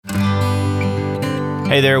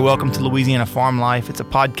Hey there, welcome to Louisiana Farm Life. It's a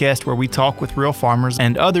podcast where we talk with real farmers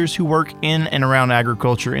and others who work in and around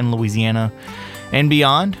agriculture in Louisiana and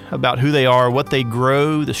beyond about who they are, what they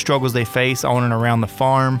grow, the struggles they face on and around the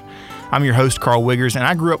farm. I'm your host, Carl Wiggers, and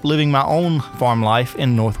I grew up living my own farm life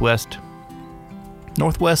in Northwest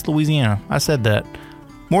Louisiana. I said that.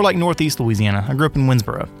 More like Northeast Louisiana. I grew up in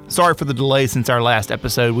Winsboro. Sorry for the delay since our last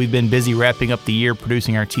episode. We've been busy wrapping up the year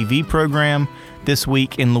producing our TV program this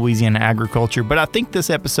week in Louisiana agriculture, but I think this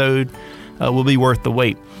episode will be worth the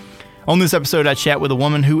wait. On this episode, I chat with a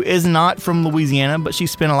woman who is not from Louisiana, but she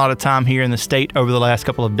spent a lot of time here in the state over the last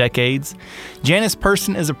couple of decades. Janice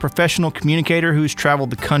Person is a professional communicator who's traveled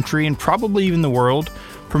the country and probably even the world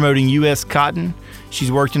promoting U.S. cotton.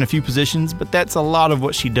 She's worked in a few positions, but that's a lot of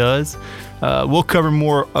what she does. We'll cover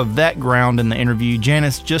more of that ground in the interview.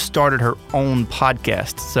 Janice just started her own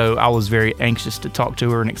podcast, so I was very anxious to talk to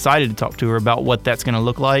her and excited to talk to her about what that's going to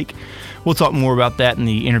look like. We'll talk more about that in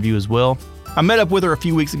the interview as well. I met up with her a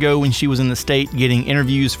few weeks ago when she was in the state getting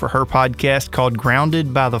interviews for her podcast called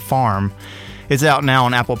Grounded by the Farm. It's out now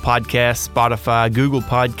on Apple Podcasts, Spotify, Google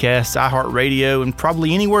Podcasts, iHeartRadio, and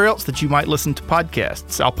probably anywhere else that you might listen to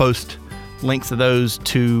podcasts. I'll post links of those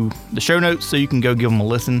to the show notes so you can go give them a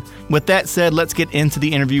listen. With that said, let's get into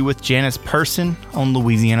the interview with Janice Person on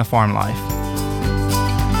Louisiana Farm Life.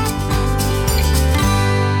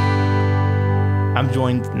 I'm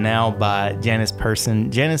joined now by Janice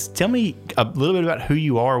Person. Janice, tell me a little bit about who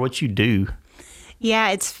you are, what you do. Yeah,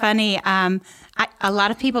 it's funny. A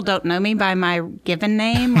lot of people don't know me by my given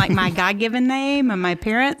name, like my God-given name and my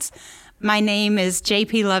parents. My name is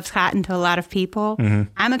JP Loves Cotton to a lot of people.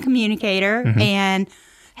 Mm-hmm. I'm a communicator and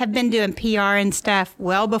have been doing PR and stuff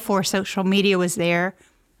well before social media was there.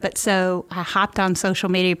 But so I hopped on social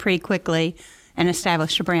media pretty quickly and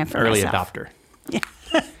established a brand for myself. Early adopter.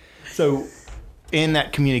 Yeah. So in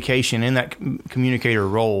that communication, in that communicator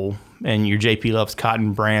role and your JP Loves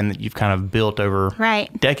Cotton brand that you've kind of built over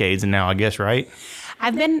decades and now, I guess, right?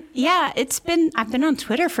 I've been on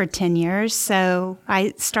Twitter for 10 years. So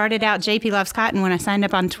I started out JP Loves Cotton when I signed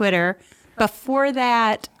up on Twitter. Before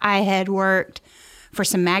that, I had worked for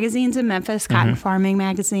some magazines in Memphis, Cotton Farming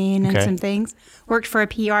Magazine and some things. Worked for a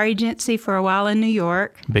PR agency for a while in New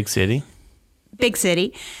York. Big city.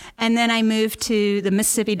 And then I moved to the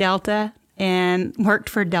Mississippi Delta and worked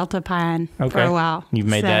for Delta Pine for a while. You've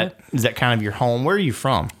made that. Is that kind of your home? Where are you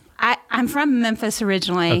from? I'm from Memphis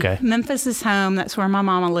originally. Okay. Memphis is home. That's where my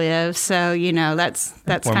mama lives. So, you know, that's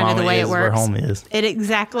kind of the way it works. Where home is.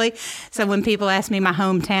 Exactly. So when people ask me my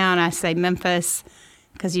hometown, I say Memphis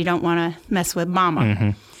because you don't want to mess with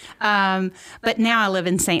mama. Mm-hmm. But now I live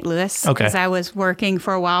in St. Louis because I was working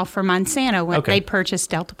for a while for Monsanto when they purchased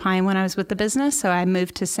Delta Pine when I was with the business. So I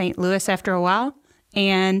moved to St. Louis after a while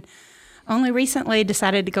and only recently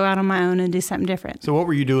decided to go out on my own and do something different. So what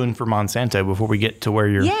were you doing for Monsanto before we get to where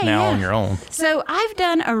you're now on your own? So I've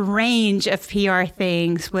done a range of PR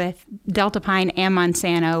things with Delta Pine and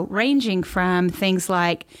Monsanto, ranging from things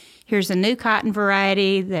like, here's a new cotton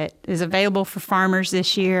variety that is available for farmers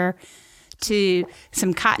this year, to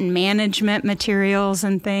some cotton management materials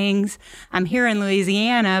and things. I'm here in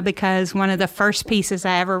Louisiana because one of the first pieces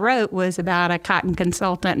I ever wrote was about a cotton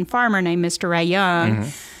consultant and farmer named Mr. Ray Young. Mm-hmm.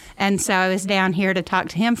 And so I was down here to talk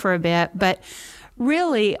to him for a bit. But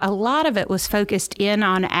really, a lot of it was focused in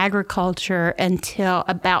on agriculture until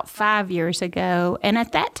about 5 years ago. And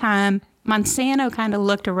at that time, Monsanto kind of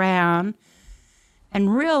looked around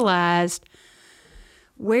and realized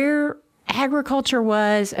where agriculture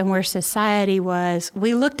was and where society was.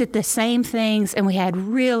 We looked at the same things and we had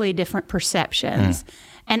really different perceptions.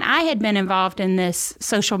 And I had been involved in this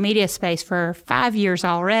social media space for 5 years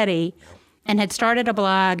already, and had started a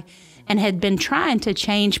blog and had been trying to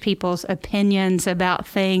change people's opinions about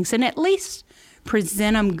things and at least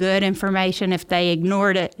present them good information. If they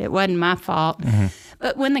ignored it, it wasn't my fault. Mm-hmm.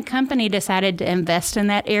 But when the company decided to invest in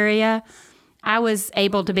that area, I was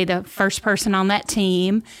able to be the first person on that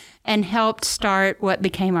team and helped start what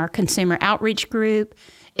became our consumer outreach group.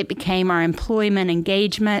 It became our employment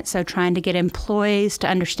engagement, so trying to get employees to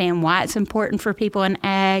understand why it's important for people in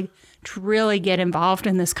ag, to really get involved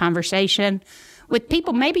in this conversation with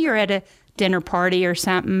people. Maybe you're at a dinner party or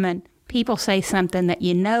something and people say something that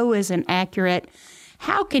you know isn't accurate.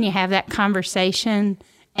 How can you have that conversation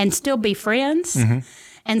and still be friends? Mm-hmm.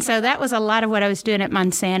 And so that was a lot of what I was doing at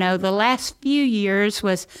Monsanto. The last few years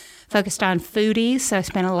was focused on foodies. So I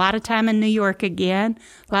spent a lot of time in New York again,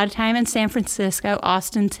 a lot of time in San Francisco,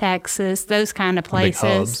 Austin, Texas, those kind of places.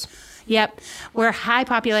 Big hubs. Yep. We're high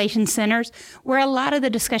population centers where a lot of the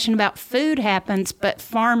discussion about food happens, but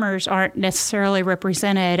farmers aren't necessarily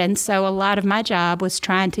represented. And so a lot of my job was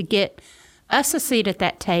trying to get us a seat at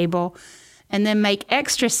that table and then make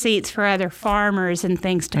extra seats for other farmers and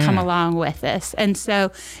things to come along with us. And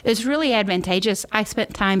so it was really advantageous. I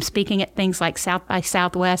spent time speaking at things like South by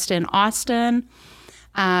Southwest in Austin,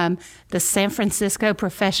 the San Francisco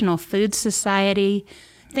Professional Food Society,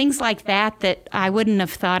 things like that I wouldn't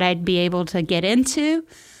have thought I'd be able to get into.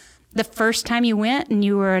 The first time you went and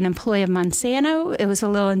you were an employee of Monsanto, it was a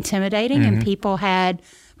little intimidating, and people had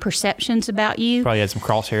perceptions about you. Probably had some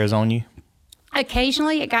crosshairs on you.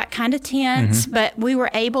 Occasionally it got kind of tense, but we were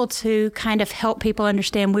able to kind of help people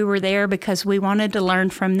understand we were there because we wanted to learn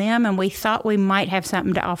from them, and we thought we might have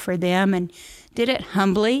something to offer them, and did it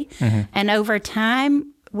humbly. And over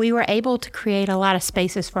time, we were able to create a lot of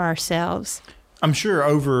spaces for ourselves. I'm sure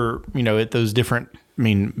over, at those different,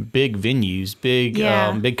 big venues,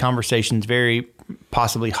 big conversations, very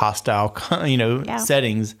possibly hostile,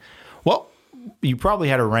 settings. Well, you probably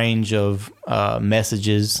had a range of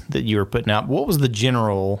messages that you were putting out. What was the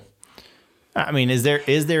general? Is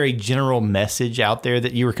there a general message out there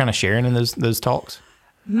that you were kind of sharing in those talks?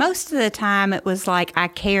 Most of the time, it was like, I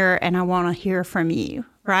care and I want to hear from you,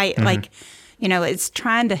 right? Like, it's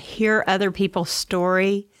trying to hear other people's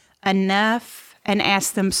story enough and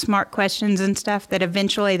ask them smart questions and stuff that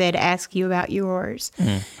eventually they'd ask you about yours.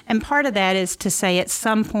 And part of that is to say at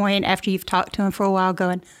some point after you've talked to them for a while,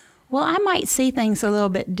 going, well, I might see things a little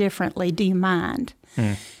bit differently. Do you mind?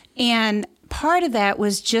 And part of that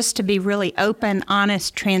was just to be really open,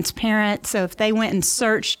 honest, transparent. So if they went and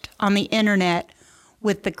searched on the internet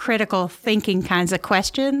with the critical thinking kinds of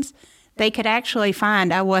questions, they could actually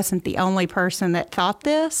find I wasn't the only person that thought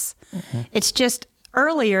this. It's just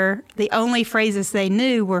earlier, the only phrases they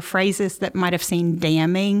knew were phrases that might have seemed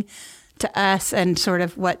damning to us and sort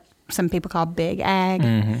of what some people call big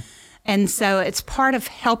ag. And so it's part of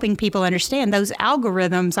helping people understand those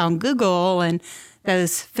algorithms on Google and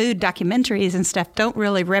those food documentaries and stuff don't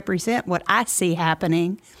really represent what I see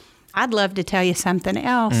happening. I'd love to tell you something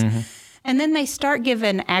else. And then they start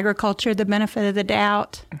giving agriculture the benefit of the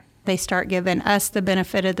doubt. They start giving us the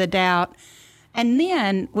benefit of the doubt. And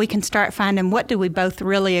then we can start finding what do we both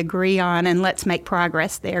really agree on, and let's make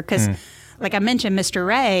progress there. Because like I mentioned, Mr.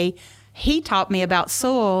 Ray, he taught me about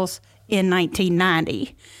soils in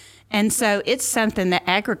 1990. And so it's something that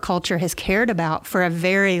agriculture has cared about for a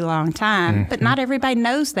very long time, but not everybody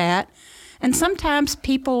knows that. And sometimes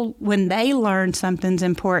people, when they learn something's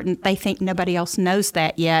important, they think nobody else knows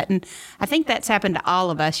that yet. And I think that's happened to all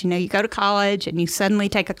of us. You go to college and you suddenly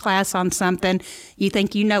take a class on something. You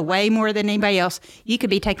think you know way more than anybody else. You could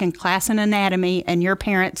be taking a class in anatomy and your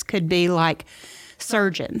parents could be like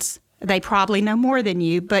surgeons. They probably know more than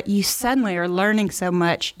you, but you suddenly are learning so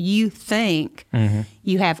much, you think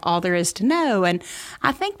you have all there is to know. And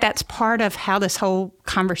I think that's part of how this whole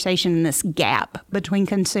conversation and this gap between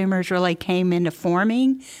consumers really came into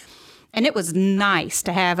forming. And it was nice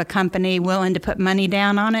to have a company willing to put money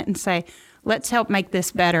down on it and say, let's help make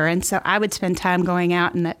this better. And so I would spend time going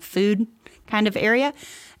out in that food kind of area.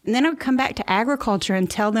 And then I would come back to agriculture and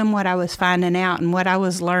tell them what I was finding out and what I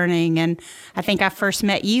was learning. And I think I first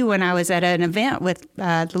met you when I was at an event with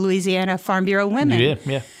the Louisiana Farm Bureau Women. You did,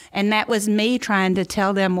 yeah. And that was me trying to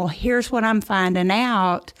tell them, well, here's what I'm finding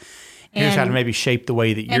out. Here's how to maybe shape the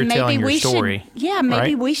way that you're telling your story.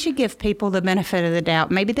 Maybe we should give people the benefit of the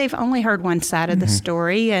doubt. Maybe they've only heard one side of the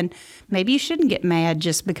story, and maybe you shouldn't get mad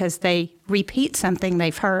just because they repeat something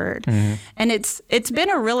they've heard. And it's been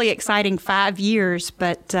a really exciting 5 years,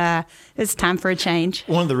 but it's time for a change.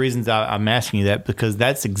 One of the reasons I'm asking you that, because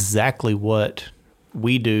that's exactly what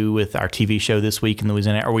we do with our TV show This Week in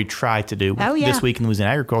Louisiana, or we try to do This Week in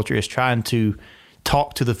Louisiana Agriculture, is trying to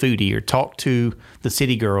talk to the foodie or talk to the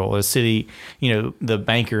city girl or the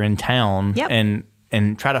banker in town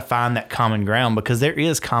and try to find that common ground, because there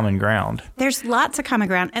is common ground. There's lots of common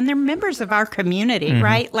ground, and they're members of our community,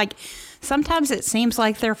 right? Like sometimes it seems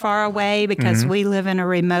like they're far away because we live in a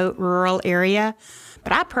remote rural area.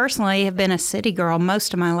 But I personally have been a city girl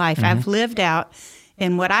most of my life. I've lived out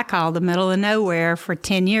in what I call the middle of nowhere for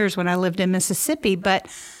 10 years when I lived in Mississippi. But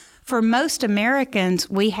for most Americans,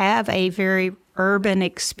 we have a very urban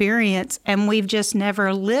experience, and we've just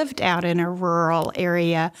never lived out in a rural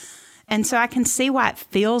area. And so I can see why it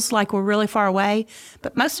feels like we're really far away,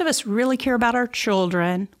 but most of us really care about our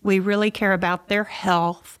children. We really care about their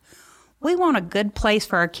health. We want a good place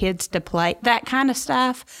for our kids to play, that kind of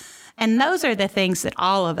stuff. And those are the things that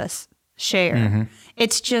all of us share.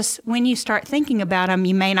 It's just when you start thinking about them,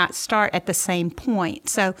 you may not start at the same point.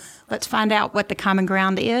 So let's find out what the common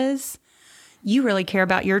ground is. You really care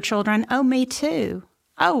about your children. Oh, me too.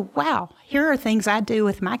 Oh, wow. Here are things I do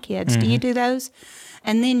with my kids. Do you do those?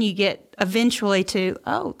 And then you get eventually to,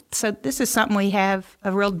 oh, so this is something we have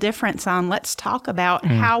a real difference on. Let's talk about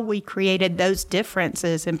how we created those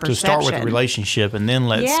differences in perception. To start with the relationship, and then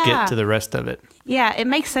let's get to the rest of it. Yeah, it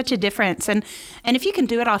makes such a difference. And if you can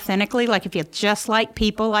do it authentically, like if you just like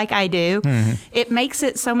people like I do, it makes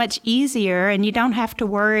it so much easier, and you don't have to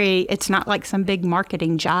worry. It's not like some big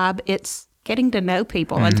marketing job. It's getting to know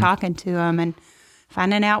people and talking to them and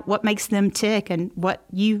finding out what makes them tick and what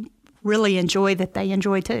you really enjoy that they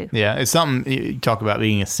enjoy too. Yeah, it's something you talk about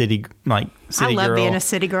being a city girl. I love being a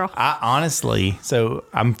city girl. I honestly, so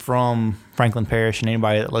I'm from Franklin Parish, and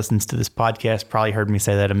anybody that listens to this podcast probably heard me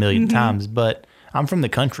say that a million times, but I'm from the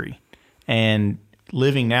country, and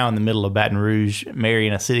living now in the middle of Baton Rouge,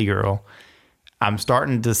 marrying a city girl, I'm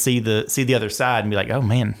starting to see the other side and be like, oh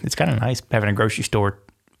man, it's kind of nice having a grocery store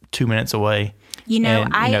 2 minutes away.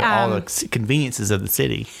 All the conveniences of the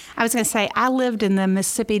city. I was going to say, I lived in the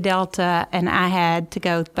Mississippi Delta, and I had to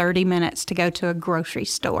go 30 minutes to go to a grocery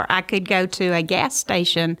store. I could go to a gas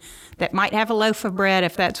station that might have a loaf of bread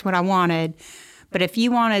if that's what I wanted. But if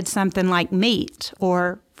you wanted something like meat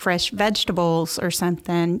or fresh vegetables or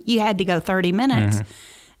something, you had to go 30 minutes.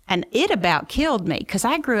 And it about killed me because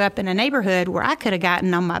I grew up in a neighborhood where I could have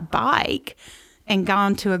gotten on my bike and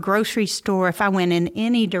gone to a grocery store. If I went in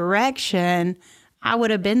any direction, I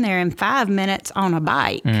would have been there in 5 minutes on a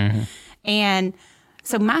bike. And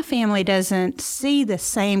so my family doesn't see the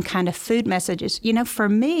same kind of food messages. You know, for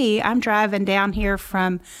me, I'm driving down here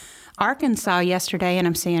from Arkansas yesterday, and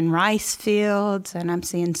I'm seeing rice fields, and I'm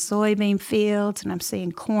seeing soybean fields, and I'm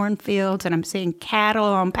seeing corn fields, and I'm seeing cattle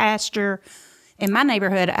on pasture. In my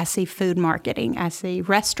neighborhood, I see food marketing. I see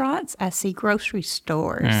restaurants. I see grocery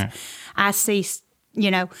stores. I see,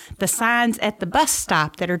 the signs at the bus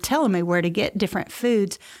stop that are telling me where to get different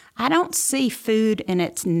foods. I don't see food in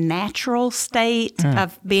its natural state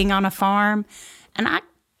of being on a farm. And I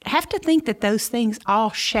have to think that those things all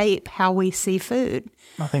shape how we see food.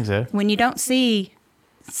 I think so. When you don't see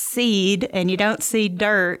seed and you don't see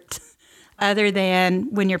dirt, other than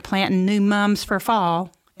when you're planting new mums for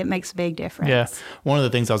fall, it makes a big difference. Yeah. One of the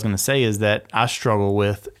things I was going to say is that I struggle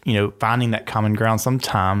with, finding that common ground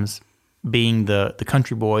sometimes, being the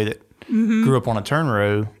country boy that grew up on a turn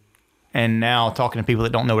row, and now talking to people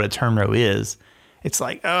that don't know what a turn row is. It's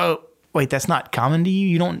like, oh, wait, that's not common to you?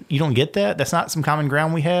 You don't get that? That's not some common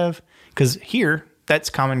ground we have? Because here, that's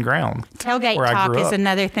common ground. Tailgate talk is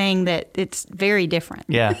another thing that it's very different.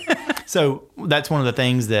 Yeah. So that's one of the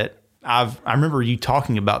things that I remember you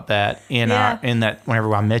talking about that in that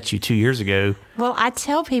whenever I met you 2 years ago. Well, I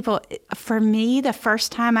tell people, for me, the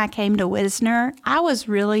first time I came to Wisner, I was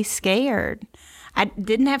really scared. I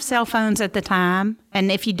didn't have cell phones at the time.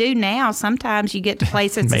 And if you do now, sometimes you get to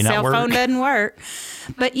places the cell phone doesn't work.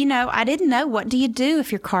 But, I didn't know, what do you do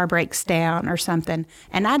if your car breaks down or something?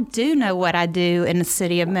 And I do know what I do in the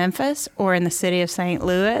city of Memphis or in the city of St.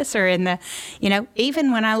 Louis or in the,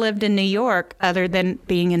 even when I lived in New York, other than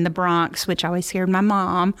being in the Bronx, which always scared my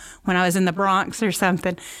mom when I was in the Bronx or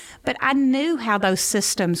something. But I knew how those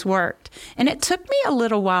systems worked. And it took me a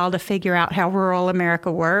little while to figure out how rural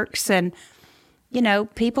America works. And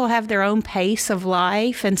people have their own pace of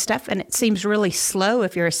life and stuff, and it seems really slow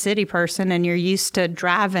if you're a city person and you're used to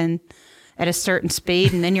driving at a certain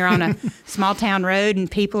speed, and then you're on a small town road and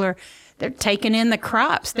they're taking in the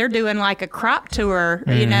crops. They're doing like a crop tour,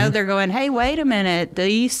 they're going, hey, wait a minute, do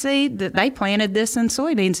you see that they planted this in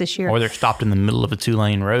soybeans this year? Or they're stopped in the middle of a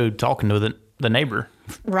 2-lane road talking to the neighbor.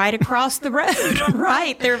 Right across the road,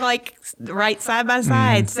 right? They're like right side by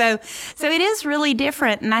side. So it is really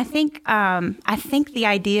different. And I think the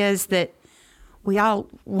idea is that we all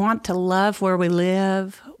want to love where we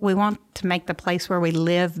live. We want to make the place where we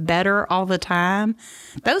live better all the time.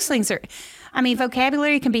 Those things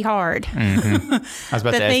vocabulary can be hard. I was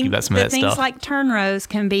about to ask you about some of that stuff. Things like turn rows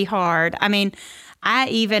can be hard. I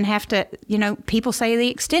even have to, people say the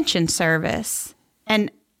extension service.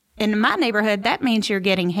 And in my neighborhood, that means you're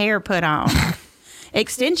getting hair put on.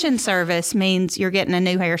 Extension service means you're getting a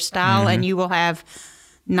new hairstyle and you will have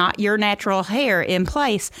not your natural hair in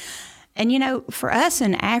place. And, for us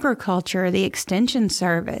in agriculture, the extension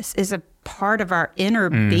service is a part of our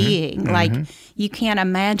inner being. Like, you can't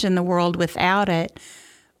imagine the world without it.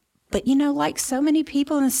 But, like so many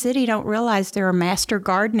people in the city don't realize there are master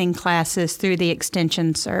gardening classes through the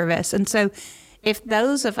extension service. And so if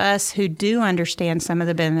those of us who do understand some of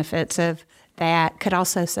the benefits of that could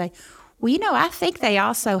also say, well, I think they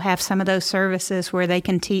also have some of those services where they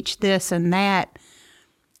can teach this and that.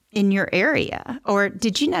 in your area? Or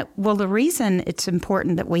did you know? Well, the reason it's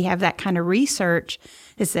important that we have that kind of research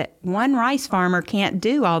is that one rice farmer can't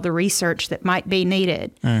do all the research that might be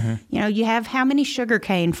needed. You know, you have how many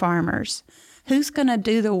sugarcane farmers? Who's going to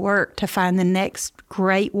do the work to find the next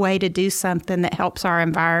great way to do something that helps our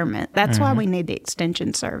environment? That's why we need the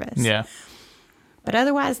Extension Service. Yeah. But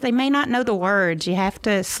otherwise, they may not know the words. You have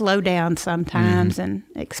to slow down sometimes and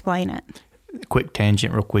explain it. Quick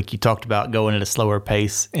tangent real quick. You talked about going at a slower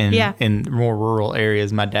pace in more rural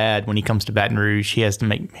areas. My dad, when he comes to Baton Rouge,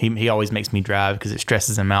 he always makes me drive because it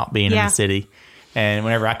stresses him out being in the city. And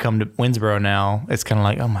whenever I come to Winnsboro now, it's kind of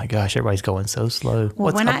like, oh my gosh, everybody's going so slow.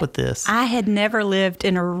 What's up with this? I had never lived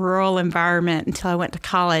in a rural environment until I went to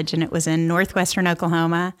college, and it was in northwestern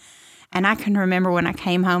Oklahoma. And I can remember when I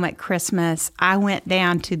came home at Christmas, I went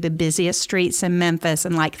down to the busiest streets in Memphis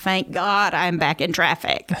and thank God I'm back in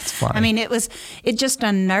traffic. That's funny. I mean, it just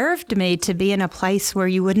unnerved me to be in a place where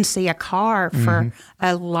you wouldn't see a car for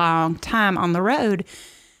a long time on the road.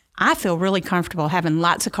 I feel really comfortable having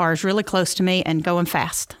lots of cars really close to me and going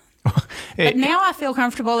fast. But now I feel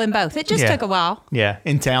comfortable in both. It just took a while. Yeah.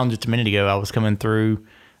 In town just a minute ago, I was coming through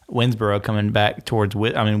Winnsboro, coming back towards,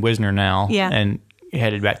 Wisner now. Yeah. And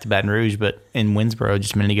headed back to Baton Rouge. But in Winnsboro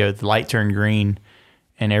just a minute ago, the light turned green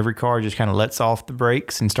and every car just kind of lets off the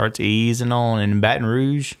brakes and starts easing on. And in Baton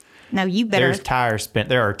Rouge, no, you better.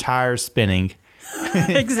 There are tires spinning.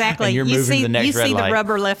 Exactly. And you're moving to the next red light. You see the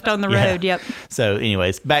rubber left on the road. Yep. So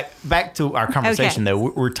anyways, back to our conversation though.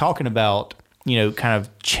 We're talking about, kind of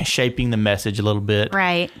shaping the message a little bit.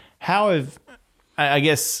 Right. How have, I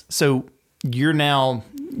guess, so you're now,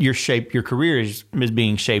 your career is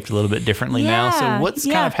being shaped a little bit differently now. So what's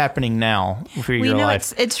kind of happening now for your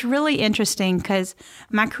life? It's really interesting because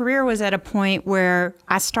my career was at a point where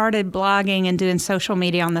I started blogging and doing social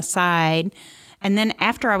media on the side. And then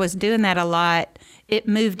after I was doing that a lot, it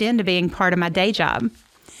moved into being part of my day job.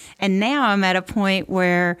 And now I'm at a point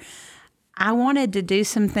where I wanted to do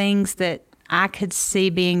some things that I could see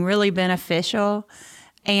being really beneficial.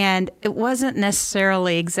 And it wasn't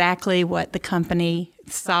necessarily exactly what the company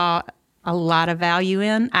saw a lot of value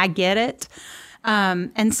in. I get it.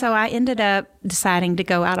 And so I ended up deciding to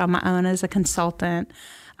go out on my own as a consultant.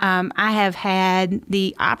 I have had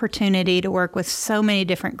the opportunity to work with so many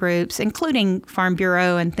different groups, including Farm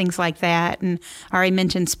Bureau and things like that. And I already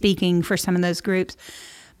mentioned speaking for some of those groups.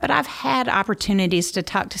 But I've had opportunities to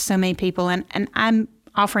talk to so many people, and I'm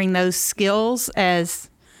offering those skills as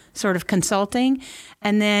sort of consulting.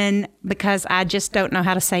 And then because I just don't know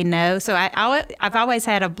how to say no. So I've always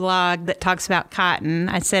had a blog that talks about cotton.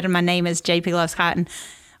 I said my name is JP Loves Cotton.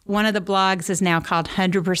 One of the blogs is now called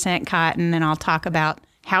 100% Cotton, and I'll talk about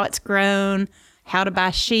how it's grown, how to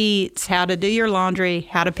buy sheets, how to do your laundry,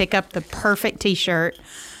 how to pick up the perfect T-shirt.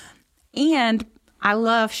 And I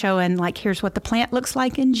love showing, here's what the plant looks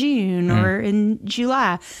like in June or in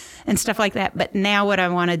July and stuff like that. But now what I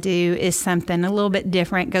want to do is something a little bit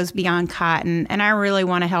different, goes beyond cotton. And I really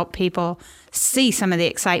want to help people see some of the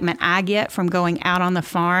excitement I get from going out on the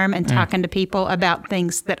farm and talking to people about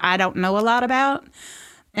things that I don't know a lot about.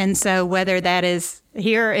 And so whether that is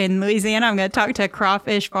here in Louisiana, I'm going to talk to a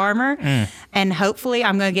crawfish farmer, and hopefully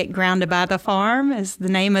I'm going to get Grounded by the Farm is the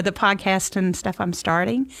name of the podcast and stuff I'm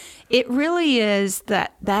starting. It really is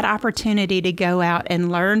that opportunity to go out and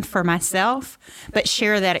learn for myself, but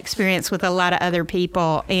share that experience with a lot of other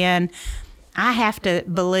people. And I have to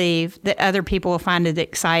believe that other people will find it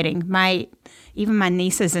exciting. Even my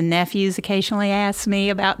nieces and nephews occasionally ask me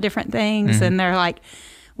about different things, and they're like,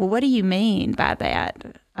 well, what do you mean by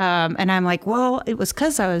that? And I'm like, well, it was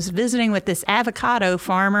because I was visiting with this avocado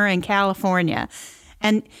farmer in California.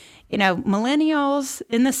 And, millennials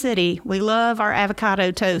in the city, we love our avocado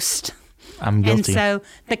toast. I'm guilty. And so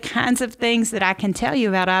the kinds of things that I can tell you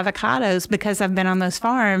about avocados, because I've been on those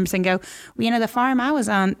farms and go, well, the farm I was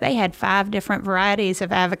on, they had 5 different varieties of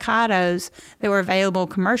avocados that were available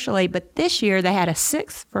commercially. But this year they had a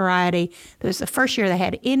 6th variety. It was the first year they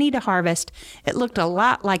had any to harvest. It looked a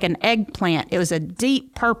lot like an eggplant. It was a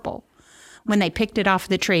deep purple when they picked it off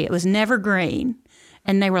the tree. It was never green.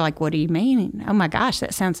 And they were like, what do you mean? Oh my gosh,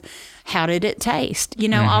 how did it taste?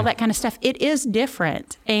 All that kind of stuff. It is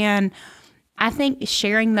different. And I think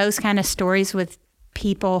sharing those kind of stories with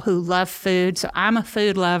people who love food. So I'm a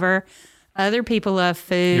food lover. Other people love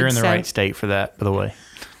food. You're in the right state for that, by the way.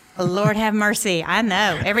 Lord have mercy. I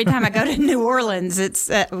know. Every time I go to New Orleans, it's,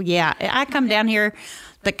 I come down here,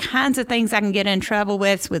 the kinds of things I can get in trouble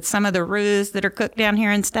with some of the roux that are cooked down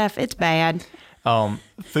here and stuff, it's bad.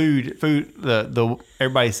 Food,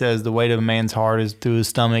 everybody says the weight of a man's heart is through his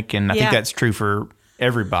stomach. And I think that's true for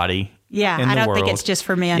everybody. Yeah, in the I don't world. think it's just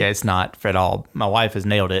for men. Yeah, it's not at all. My wife has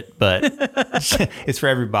nailed it, but it's for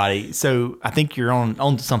everybody. So I think you're on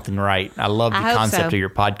to something right. I love the concept of your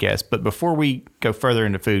podcast. But before we go further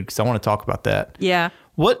into food, because I want to talk about that. Yeah.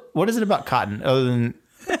 What is it about cotton other than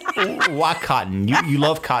why cotton? You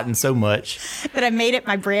love cotton so much that I made it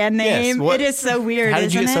my brand name. Yes, it is so weird. How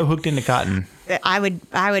did you get isn't so it? hooked into cotton? I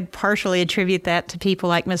would partially attribute that to people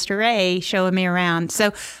like Mr. Ray showing me around.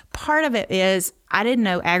 So part of it is I didn't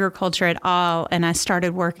know agriculture at all, and I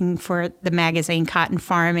started working for the magazine Cotton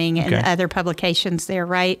Farming and other publications there,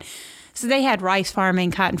 right? So they had rice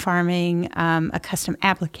farming, cotton farming, a custom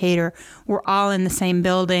applicator. We're all in the same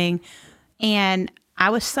building, and I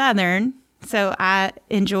was Southern, so I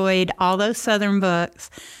enjoyed all those Southern books.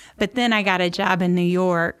 But then I got a job in New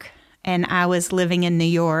York, and I was living in New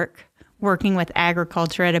York, working with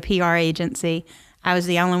agriculture at a PR agency. I was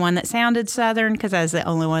the only one that sounded Southern because I was the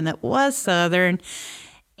only one that was Southern.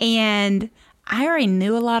 And I already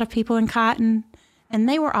knew a lot of people in cotton, and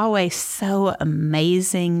they were always so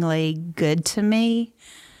amazingly good to me.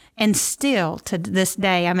 And still to this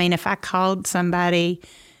day, I mean, if I called somebody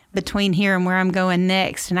between here and where I'm going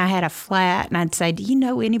next, and I had a flat, and I'd say, do you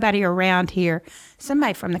know anybody around here?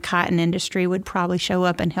 Somebody from the cotton industry would probably show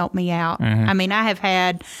up and help me out. Mm-hmm. I mean, I have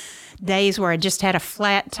had days where I just had a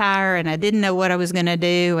flat tire and I didn't know what I was going to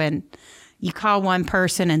do. And you call one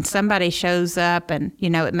person and somebody shows up, and, you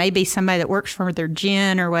know, it may be somebody that works for their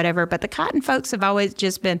gin or whatever, but the cotton folks have always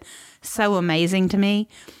just been so amazing to me.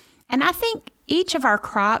 And I think each of our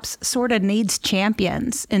crops sort of needs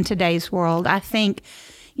champions in today's world. I think,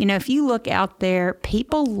 you know, if you look out there,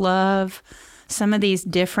 people love some of these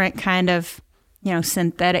different kind of, you know,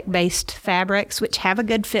 synthetic-based fabrics, which have a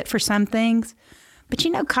good fit for some things. But, you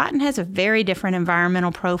know, cotton has a very different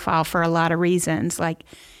environmental profile for a lot of reasons. Like,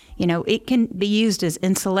 you know, it can be used as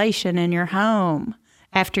insulation in your home.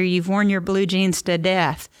 After you've worn your blue jeans to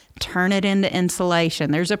death, turn it into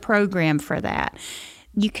insulation. There's a program for that.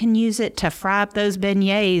 You can use it to fry up those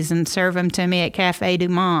beignets and serve them to me at Cafe Du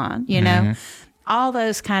Monde, you know, all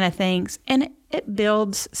those kind of things. And it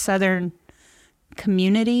builds Southern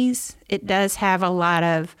communities. It does have a lot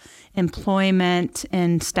of employment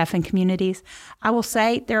and stuff in communities. I will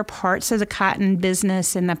say there are parts of the cotton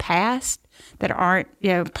business in the past that aren't, you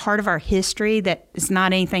know, part of our history that is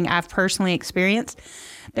not anything I've personally experienced.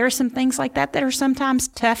 There are some things like that that are sometimes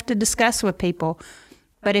tough to discuss with people.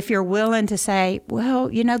 But if you're willing to say,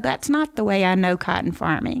 well, you know, that's not the way I know cotton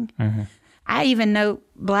farming. Mm-hmm. I even know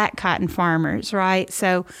black cotton farmers, right?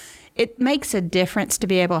 So it makes a difference to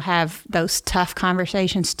be able to have those tough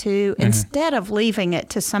conversations too, instead of leaving it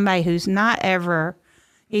to somebody who's not ever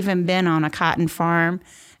even been on a cotton farm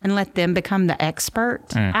and let them become the expert.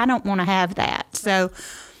 I don't want to have that. So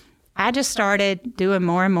I just started doing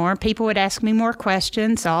more and more. People would ask me more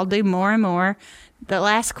questions, so I'll do more and more. The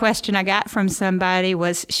last question I got from somebody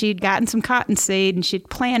was she'd gotten some cottonseed and she'd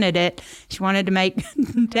planted it. She wanted to make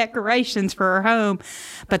decorations for her home,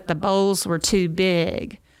 but the bowls were too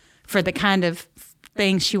big for the kind of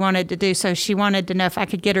things she wanted to do. So she wanted to know if I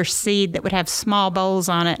could get her seed that would have small bowls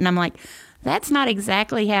on it. And I'm like, that's not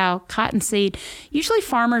exactly how cottonseed. Usually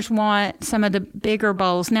farmers want some of the bigger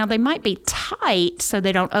bowls. Now they might be tight so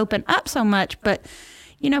they don't open up so much, but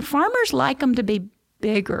you know, farmers like them to be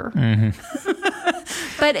bigger.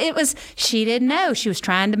 But she didn't know. She was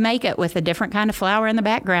trying to make it with a different kind of flower in the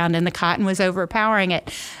background, and the cotton was overpowering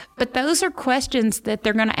it. But those are questions that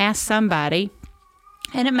they're going to ask somebody.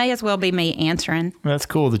 And it may as well be me answering. Well, that's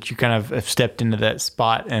cool that you kind of have stepped into that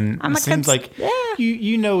spot, and it seems like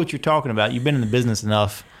you know what you're talking about. You've been in the business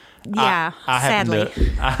enough. Yeah, sadly.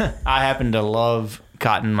 I happen to love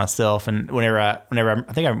cotton myself, and whenever I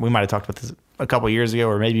think we might have talked about this a couple of years ago,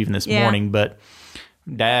 or maybe even this morning. But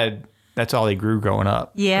Dad, that's all he grew growing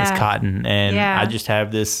up. Yeah, is cotton, and I just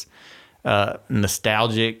have this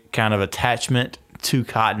nostalgic kind of attachment to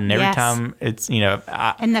cotton every time it's, you know.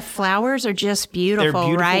 And the flowers are just beautiful, they're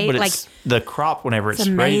beautiful, right? But like the crop, whenever it's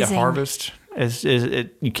ready to harvest,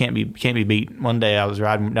 you can't be beat. One day I was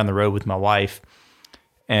riding down the road with my wife,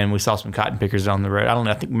 and we saw some cotton pickers on the road. I don't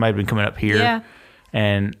know. I think we might have been coming up here. Yeah.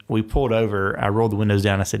 And we pulled over. I rolled the windows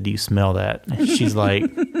down. I said, "Do you smell that?" And she's like,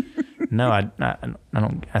 "No, I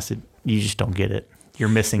don't." I said, "You just don't get it. You're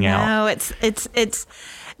missing out." No, it's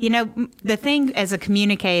you know, the thing as a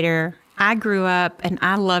communicator, I grew up and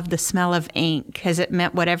I loved the smell of ink because it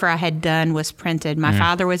meant whatever I had done was printed. My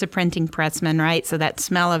father was a printing pressman, right? So that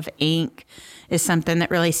smell of ink is something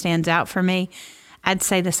that really stands out for me. I'd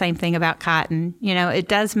say the same thing about cotton. You know, it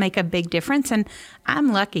does make a big difference. And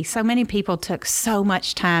I'm lucky. So many people took so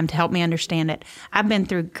much time to help me understand it. I've been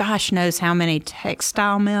through gosh knows how many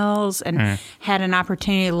textile mills and had an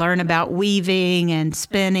opportunity to learn about weaving and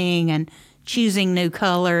spinning and choosing new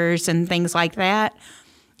colors and things like that.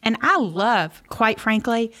 And I love, quite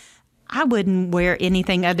frankly, I wouldn't wear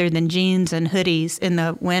anything other than jeans and hoodies in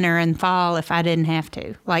the winter and fall if I didn't have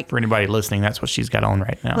to. Like, for anybody listening, that's what she's got on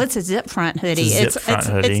right now. well, it's a zip front hoodie. It's a zip front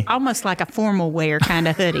hoodie. It's almost like a formal wear kind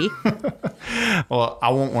of hoodie. Well, I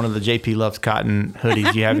want one of the JP Loves Cotton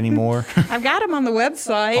hoodies. Do you have any more? I've got them on the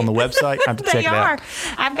website. On the website? I have to check it out.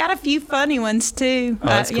 I've got a few funny ones too. Oh,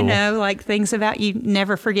 that's cool. You know, like things about you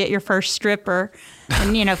never forget your first stripper.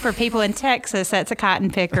 And, you know, for people in Texas, that's a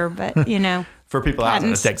cotton picker. But, you know. For people outside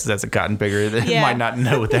of Texas, that's a cotton picker. They Yeah. might not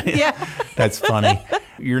know what that is. Yeah. That's funny.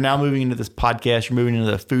 You're now moving into this podcast. You're moving into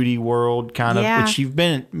the foodie world, kind of, Yeah. which you've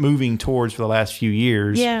been moving towards for the last few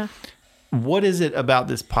years. Yeah. What is it about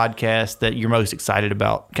this podcast that you're most excited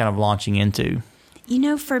about kind of launching into? You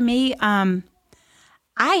know, for me, I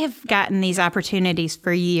have gotten these opportunities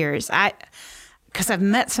for years. Because I've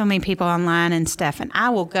met so many people online and stuff, and I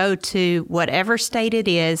will go to whatever state it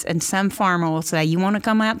is, and some farmer will say, you want to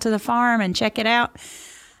come out to the farm and check it out?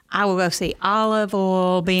 I will go see olive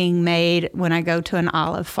oil being made when I go to an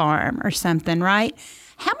olive farm or something, right?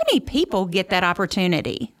 How many people get that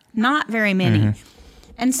opportunity? Not very many. Mm-hmm.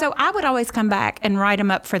 And so I would always come back and write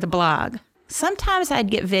them up for the blog. Sometimes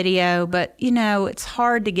I'd get video, but, you know, it's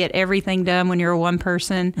hard to get everything done when you're one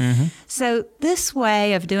person. Mm-hmm. So this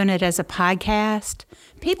way of doing it as a podcast,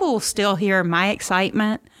 people will still hear my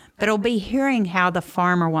excitement, but it'll be hearing how the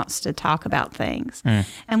farmer wants to talk about things.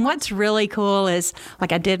 And what's really cool is,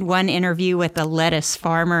 like, I did one interview with a lettuce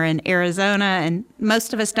farmer in Arizona, and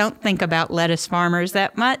most of us don't think about lettuce farmers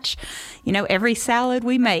that much. You know, every salad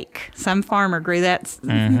we make, some farmer grew that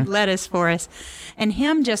lettuce for us. And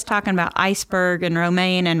him just talking about iceberg and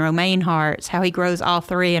romaine and romaine hearts, how he grows all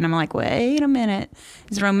three. And I'm like, wait a minute.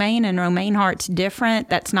 Is romaine and romaine hearts different?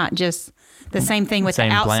 That's not just the same thing with the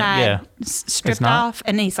outside stripped off.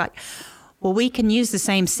 And he's like, well, we can use the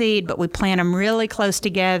same seed, but we plant them really close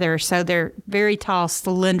together. So they're very tall,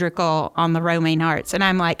 cylindrical on the romaine hearts. And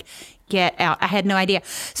I'm like, get out. I had no idea.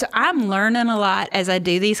 So I'm learning a lot as I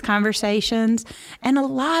do these conversations. And a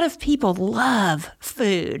lot of people love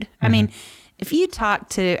food. I mean, if you talk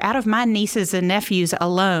to, out of my nieces and nephews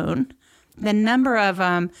alone, the number of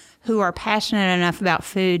them who are passionate enough about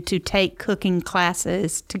food to take cooking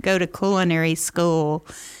classes, to go to culinary school,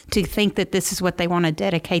 to think that this is what they want to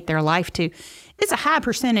dedicate their life to, is a high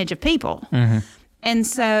percentage of people. And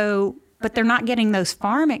so, but they're not getting those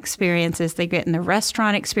farm experiences. They're getting the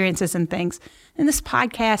restaurant experiences and things. And this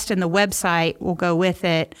podcast and the website will go with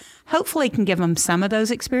it. Hopefully can give them some of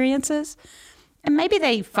those experiences. And maybe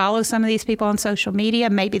they follow some of these people on social media.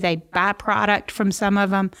 Maybe they buy product from some of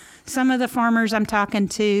them. Some of the farmers I'm talking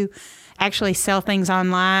to actually sell things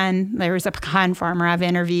online. There was a pecan farmer I've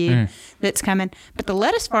interviewed that's coming. But the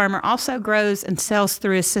lettuce farmer also grows and sells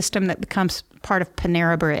through a system that becomes part of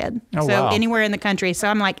Panera Bread. Oh, so wow. anywhere in the country. So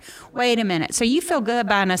I'm like, wait a minute. So you feel good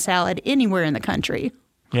buying a salad anywhere in the country?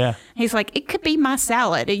 Yeah. He's like, it could be my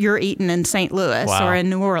salad that you're eating in St. Louis or in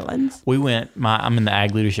New Orleans. We went, I'm in the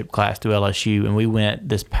ag leadership class through LSU, and we went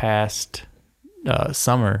this past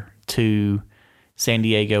summer to San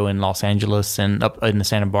Diego and Los Angeles and up in the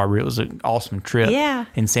Santa Barbara. It was an awesome trip. Yeah.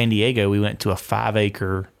 In San Diego, we went to a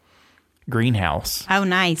 5-acre greenhouse. Oh,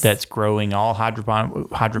 nice. That's growing all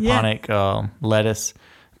hydroponic lettuce,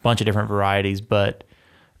 a bunch of different varieties. But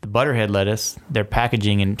the butterhead lettuce, they're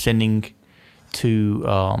packaging and sending to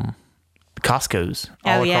Costco's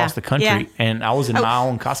all across the country. Yeah. And I was in my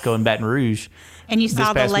own Costco in Baton Rouge. And you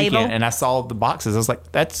saw the label? Weekend, and I saw the boxes. I was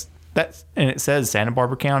like, that's, and it says Santa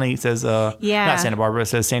Barbara County. It says, not Santa Barbara, it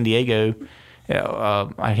says San Diego. I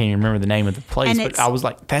can't even remember the name of the place, but I was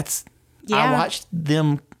like, I watched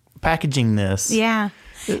them packaging this. Yeah.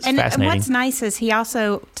 It's and fascinating. What's nice is he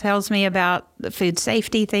also tells me about the food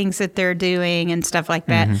safety things that they're doing and stuff like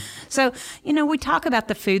that. So, you know, we talk about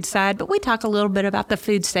the food side, but we talk a little bit about the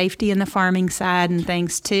food safety and the farming side and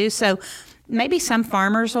things too. So maybe some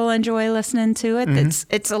farmers will enjoy listening to it.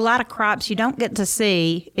 It's a lot of crops you don't get to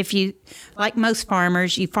see. If you, like most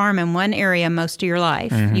farmers, you farm in one area most of your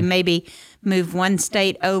life. You maybe move one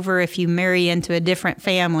state over if you marry into a different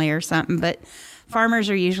family or something, but farmers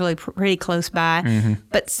are usually pretty close by.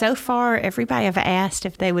 But so far, everybody I've asked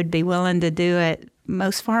if they would be willing to do it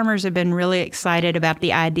most farmers have been really excited about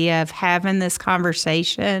the idea of having this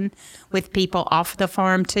conversation with people off the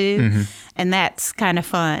farm too. And that's kind of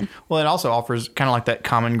fun. Well, it also offers kind of like that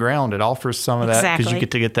common ground. It offers some of that because you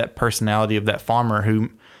get that personality of that farmer who,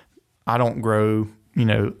 I don't grow,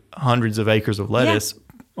 hundreds of acres of lettuce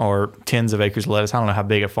or tens of acres of lettuce. I don't know how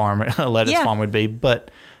big a lettuce farm would be, but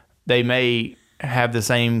they may have the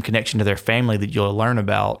same connection to their family that you'll learn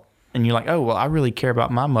about. And you're like, oh, well, I really care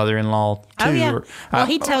about my mother-in-law too. Oh, yeah. Or, well,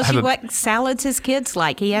 he tells you what salads his kids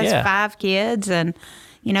like. He has 5 kids, and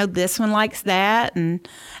this one likes that, and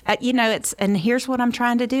and here's what I'm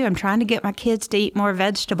trying to do. I'm trying to get my kids to eat more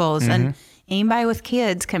vegetables, and anybody with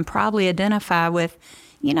kids can probably identify with,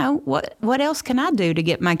 what else can I do to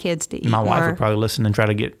get my kids to eat more? My wife would probably listen and try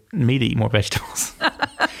to get me to eat more vegetables.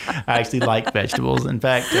 I actually like vegetables. In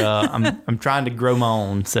fact, I'm trying to grow my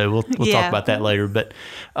own, so we'll talk about that later. But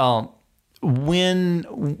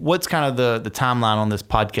what's kind of the timeline on this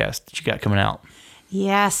podcast that you got coming out?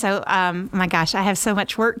 Yeah, so my gosh, I have so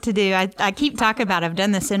much work to do. I keep talking about I've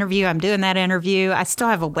done this interview, I'm doing that interview. I still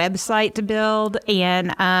have a website to build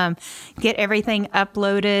and get everything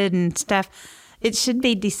uploaded and stuff. It should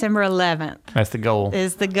be December 11th. That's the goal.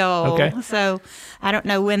 Is the goal. Okay. So I don't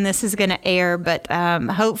know when this is going to air, but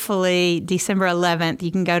hopefully December 11th,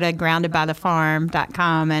 you can go to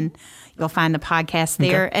groundedbythefarm.com and you'll find the podcast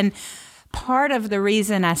there. Okay. And part of the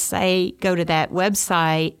reason I say go to that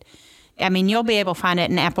website, I mean, you'll be able to find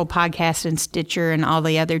it in Apple Podcasts and Stitcher and all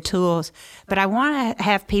the other tools. But I want to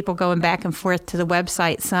have people going back and forth to the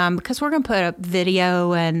website some because we're going to put up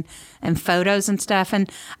video and photos and stuff. And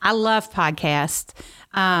I love podcasts.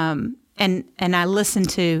 And I listen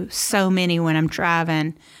to so many when I'm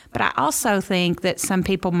driving. But I also think that some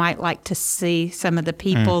people might like to see some of the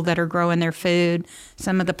people that are growing their food,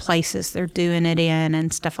 some of the places they're doing it in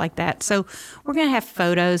and stuff like that. So we're going to have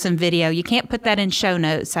photos and video. You can't put that in show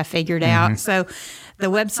notes, I figured out. So the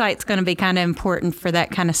website's going to be kind of important for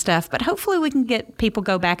that kind of stuff. But hopefully we can get people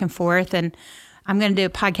go back and forth. And I'm going to do a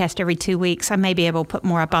podcast every 2 weeks. I may be able to put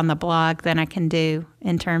more up on the blog than I can do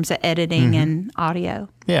in terms of editing and audio.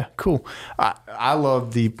 Yeah, cool. I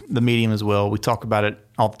love the medium as well. We talk about it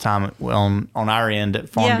all the time on our end at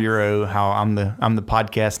Farm Bureau, how I'm the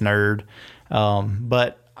podcast nerd.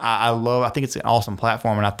 But I think it's an awesome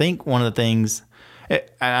platform. And I think one of the things,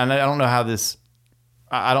 I don't know how this,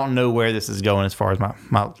 I don't know where this is going as far as my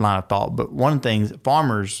line of thought, but one of the things,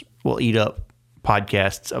 farmers will eat up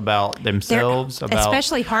podcasts about themselves,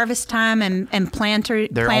 especially harvest time and planting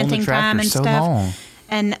time and so stuff. Long.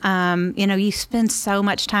 And you spend so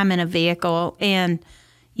much time in a vehicle, and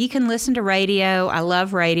you can listen to radio. I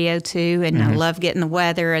love radio too, and I love getting the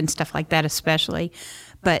weather and stuff like that, especially.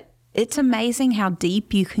 But it's amazing how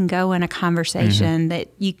deep you can go in a conversation that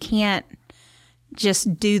you can't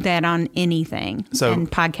just do that on anything. So, and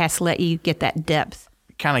podcasts let you get that depth.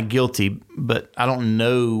 Kind of guilty, but I don't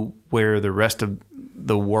know where the rest of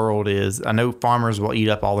the world is. I know farmers will eat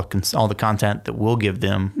up all the content that we'll give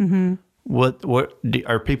them. What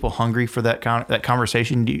are people hungry for that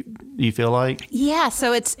conversation? Do you feel like? Yeah,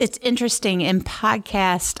 so it's interesting in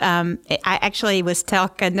podcast. I actually was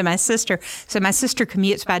talking to my sister. So my sister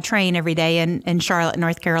commutes by train every day in Charlotte,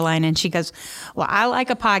 North Carolina, and she goes, "Well, I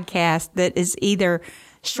like a podcast that is either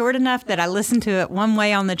short enough that I listen to it one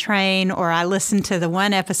way on the train, or I listen to the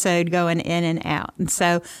one episode going in and out." And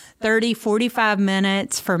so 30, 45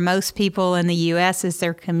 minutes for most people in the U.S. is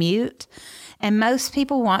their commute. And most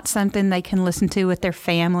people want something they can listen to with their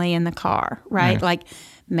family in the car, right? Yeah. Like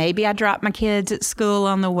maybe I drop my kids at school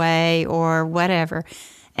on the way or whatever.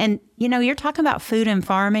 And, you're talking about food and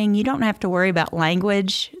farming. You don't have to worry about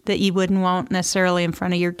language that you wouldn't want necessarily in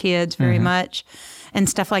front of your kids very much and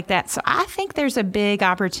stuff like that. So I think there's a big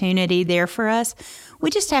opportunity there for us. We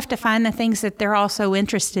just have to find the things that they're also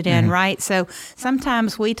interested in, right? So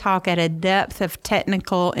sometimes we talk at a depth of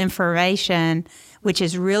technical information, which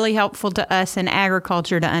is really helpful to us in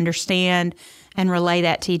agriculture to understand and relay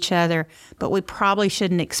that to each other. But we probably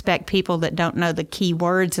shouldn't expect people that don't know the key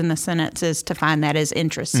words in the sentences to find that as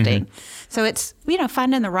interesting. So it's,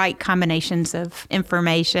 finding the right combinations of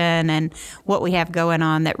information and what we have going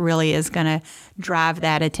on that really is going to drive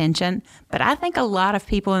that attention. But I think a lot of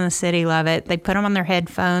people in the city love it. They put them on their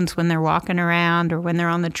headphones when they're walking around or when they're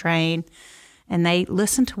on the train, and they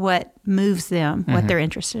listen to what moves them, what they're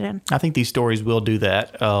interested in. I think these stories will do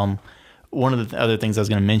that. One of the other things I was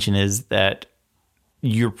going to mention is that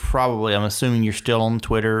I'm assuming you're still on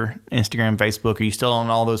Twitter, Instagram, Facebook. Are you still on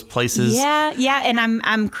all those places? Yeah. And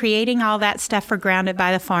I'm creating all that stuff for Grounded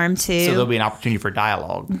by the Farm too. So there'll be an opportunity for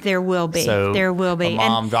dialogue. There will be. So there will be. A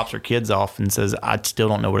mom drops her kids off and says, "I still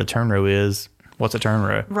don't know what a turn row is." what's a turn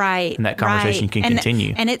row? Right. And that conversation can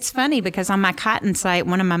continue. And it's funny because on my cotton site,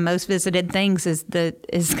 one of my most visited things is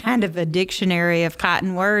kind of a dictionary of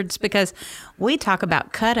cotton words, because we talk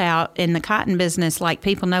about cutout in the cotton business like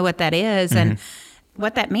people know what that is. And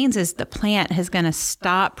what that means is the plant is going to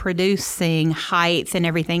stop producing height and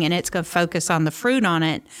everything, and it's going to focus on the fruit on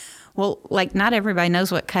it. Well, like not everybody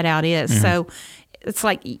knows what cutout is. So it's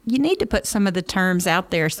like you need to put some of the terms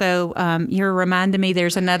out there. So you're reminding me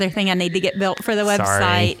there's another thing I need to get built for the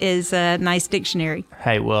website is a nice dictionary.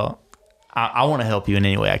 Hey, well, I want to help you in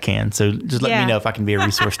any way I can. So just let me know if I can be a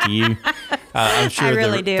resource to you. I'm sure I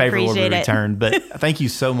really the do favor will be appreciate it. returned. But thank you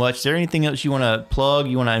so much. Is there anything else you want to plug,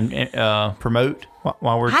 you want to promote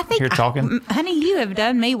while we're here talking? Honey, you have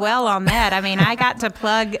done me well on that. I mean, I got to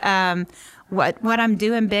plug what I'm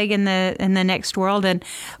doing big in the next world. And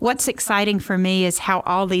what's exciting for me is how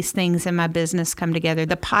all these things in my business come together.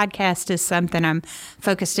 The podcast is something I'm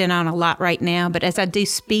focused in on a lot right now. But as I do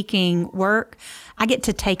speaking work, I get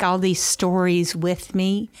to take all these stories with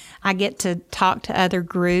me. I get to talk to other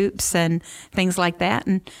groups and things like that.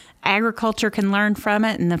 And agriculture can learn from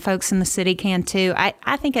it, and the folks in the city can too.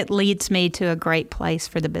 I think it leads me to a great place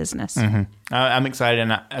for the business. I'm excited.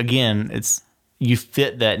 And again, you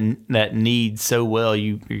fit that need so well.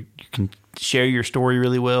 You can share your story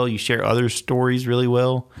really well. You share other stories really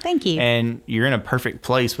well. Thank you. And you're in a perfect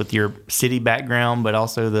place with your city background, but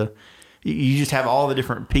also you just have all the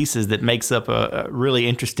different pieces that makes up a really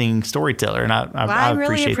interesting storyteller. And I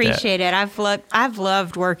really appreciate that. it. I've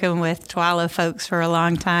loved working with Tuala folks for a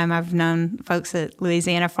long time. I've known folks at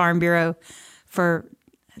Louisiana Farm Bureau for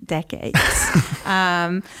decades.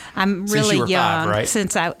 I'm really young, 5, right?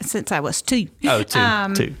 since I was 2. Oh,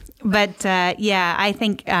 two. But I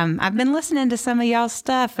think I've been listening to some of y'all's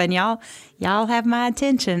stuff, and y'all have my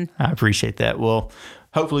attention. I appreciate that. Well,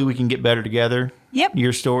 hopefully we can get better together. Yep.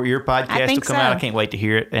 Your podcast will come out. I can't wait to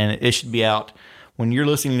hear it, and it should be out when you're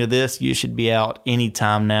listening to this. You should be out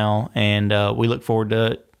anytime now, and we look forward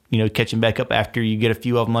to catching back up after you get a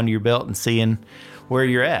few of them under your belt and seeing where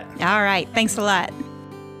you're at. All right. Thanks a lot.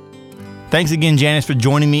 Thanks again, Janice, for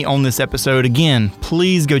joining me on this episode. Again,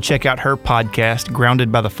 please go check out her podcast, Grounded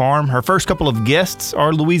by the Farm. Her first couple of guests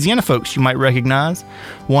are Louisiana folks you might recognize.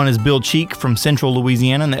 One is Bill Cheek from Central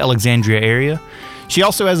Louisiana in the Alexandria area. She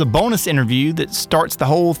also has a bonus interview that starts the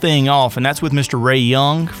whole thing off, and that's with Mr. Ray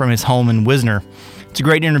Young from his home in Wisner. It's a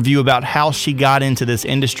great interview about how she got into this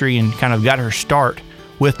industry and kind of got her start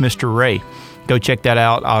with Mr. Ray. Go check that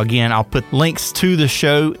out. Again, I'll put links to the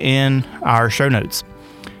show in our show notes.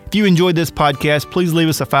 If you enjoyed this podcast, please leave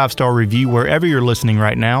us a 5-star review wherever you're listening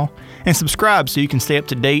right now, and subscribe so you can stay up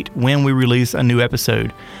to date when we release a new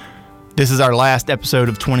episode. This is our last episode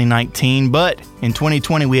of 2019, but in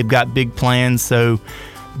 2020 we have got big plans, so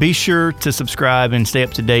be sure to subscribe and stay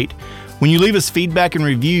up to date. When you leave us feedback and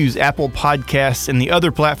reviews, Apple Podcasts and the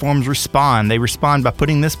other platforms respond. They respond by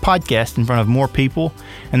putting this podcast in front of more people,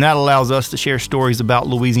 and that allows us to share stories about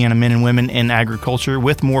Louisiana men and women in agriculture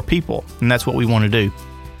with more people, and that's what we want to do.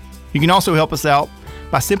 You can also help us out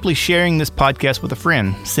by simply sharing this podcast with a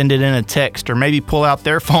friend. Send it in a text, or maybe pull out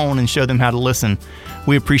their phone and show them how to listen.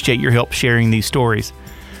 We appreciate your help sharing these stories.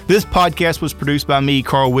 This podcast was produced by me,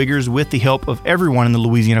 Carl Wiggers, with the help of everyone in the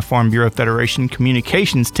Louisiana Farm Bureau Federation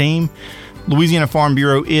communications team. Louisiana Farm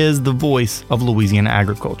Bureau is the voice of Louisiana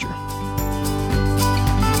agriculture.